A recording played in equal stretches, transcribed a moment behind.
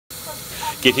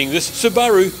getting this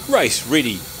Subaru race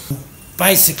ready.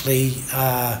 Basically,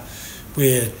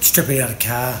 we're stripping out a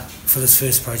car for this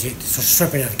first project. So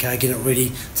stripping out the car, getting it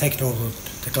ready, taking all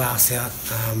the glass out,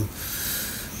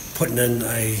 putting in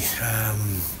a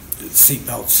seat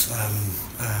belts,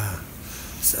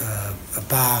 a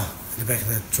bar in the back of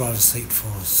the driver's seat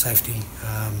for safety,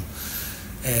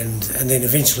 and then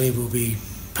eventually we'll be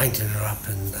painting her up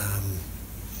and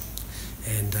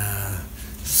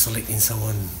selecting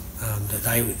someone that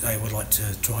they would like to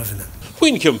drive in it.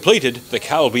 When completed, the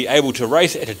car will be able to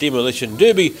race at a demolition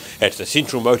derby at the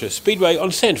Central Motor Speedway on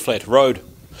Sandflat Road.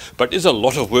 But there's a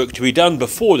lot of work to be done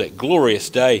before that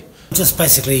glorious day. Just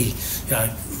basically,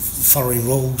 following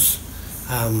rules,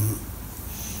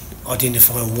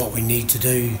 identifying what we need to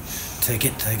do to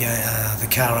get the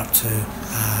car up to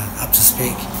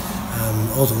spec,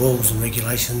 all the rules and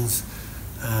regulations,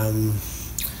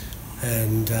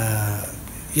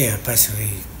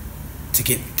 basically to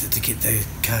get the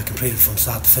car completed from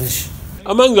start to finish.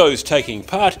 Among those taking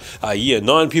part are Year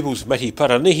 9 pupils Mati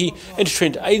Paranihi and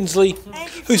Trent Ainsley,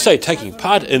 who say taking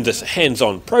part in this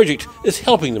hands-on project is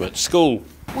helping them at school.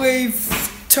 We've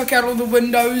took out all the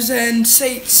windows and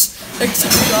seats,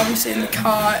 except for the driving seat in the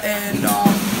car, and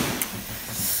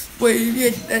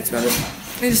that's about it.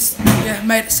 We just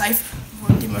made it safe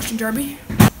for the demolition derby.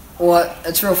 Well,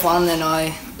 it's real fun, and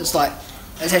it's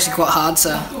actually quite hard,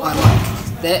 so I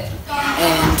like that.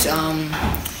 And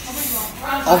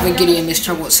I've been getting in less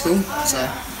trouble at school, so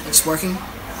it's working.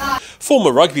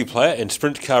 Former rugby player and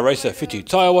sprint car racer Whitu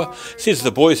Taiwa says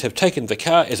the boys have taken the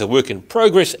car as a work in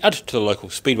progress out to the local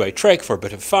speedway track for a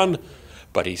bit of fun,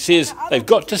 but he says they've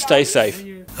got to stay safe.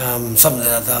 Something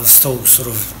that they're still sort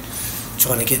of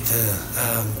trying to get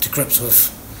to grips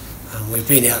with. We've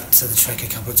been out to the track a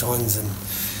couple of times and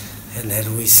had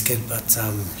a wee skid, but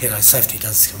safety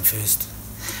does come first.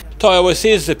 Taiwa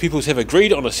says the pupils have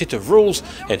agreed on a set of rules,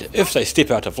 and if they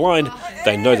step out of line,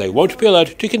 they know they won't be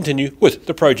allowed to continue with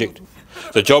the project.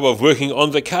 The job of working on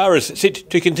the car is set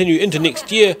to continue into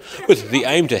next year, with the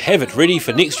aim to have it ready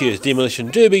for next year's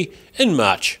demolition derby in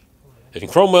March. In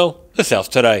Cromwell, the South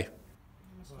Today.